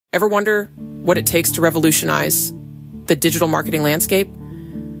Ever wonder what it takes to revolutionize the digital marketing landscape?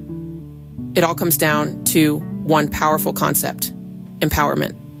 It all comes down to one powerful concept: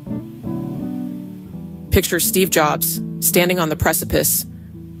 empowerment. Picture Steve Jobs standing on the precipice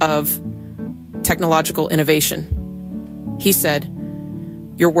of technological innovation. He said,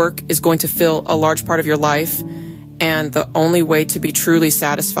 "Your work is going to fill a large part of your life, and the only way to be truly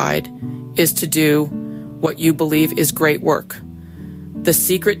satisfied is to do what you believe is great work." The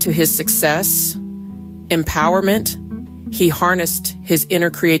secret to his success, empowerment. He harnessed his inner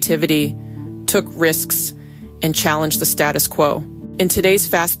creativity, took risks, and challenged the status quo. In today's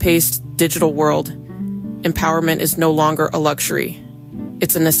fast-paced digital world, empowerment is no longer a luxury.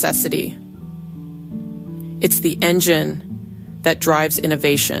 It's a necessity. It's the engine that drives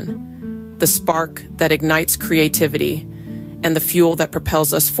innovation, the spark that ignites creativity, and the fuel that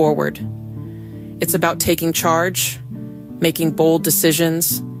propels us forward. It's about taking charge, making bold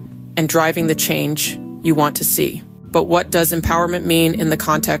decisions, and driving the change you want to see. But what does empowerment mean in the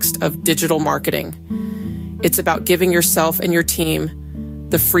context of digital marketing? It's about giving yourself and your team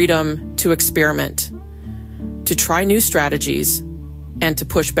the freedom to experiment, to try new strategies, and to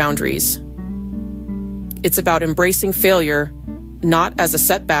push boundaries. It's about embracing failure, not as a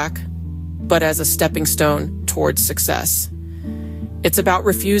setback, but as a stepping stone towards success. It's about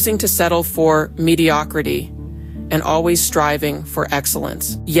refusing to settle for mediocrity and always striving for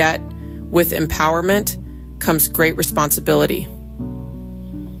excellence. Yet, with empowerment comes great responsibility.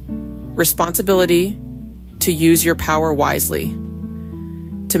 Responsibility to use your power wisely,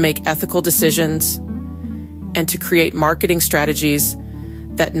 to make ethical decisions, and to create marketing strategies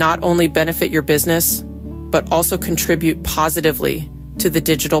that not only benefit your business, but also contribute positively to the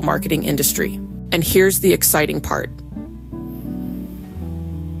digital marketing industry. And here's the exciting part.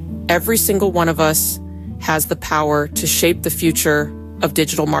 Every single one of us has the power to shape the future of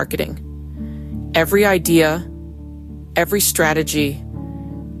digital marketing. Every idea, every strategy,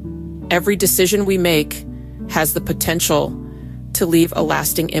 every decision we make has the potential to leave a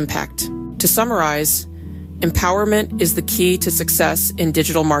lasting impact. To summarize, empowerment is the key to success in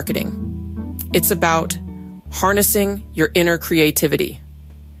digital marketing. It's about harnessing your inner creativity,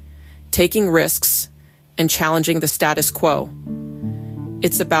 taking risks, and challenging the status quo.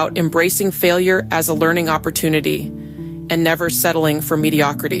 It's about embracing failure as a learning opportunity and never settling for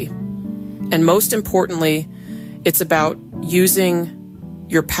mediocrity. And most importantly, it's about using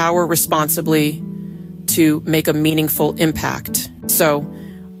your power responsibly to make a meaningful impact. So,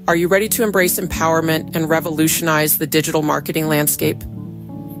 are you ready to embrace empowerment and revolutionize the digital marketing landscape?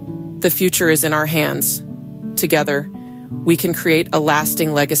 The future is in our hands. Together, we can create a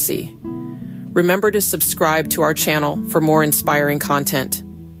lasting legacy. Remember to subscribe to our channel for more inspiring content.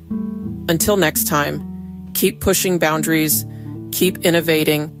 Until next time, keep pushing boundaries, keep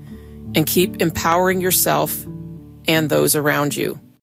innovating, and keep empowering yourself and those around you.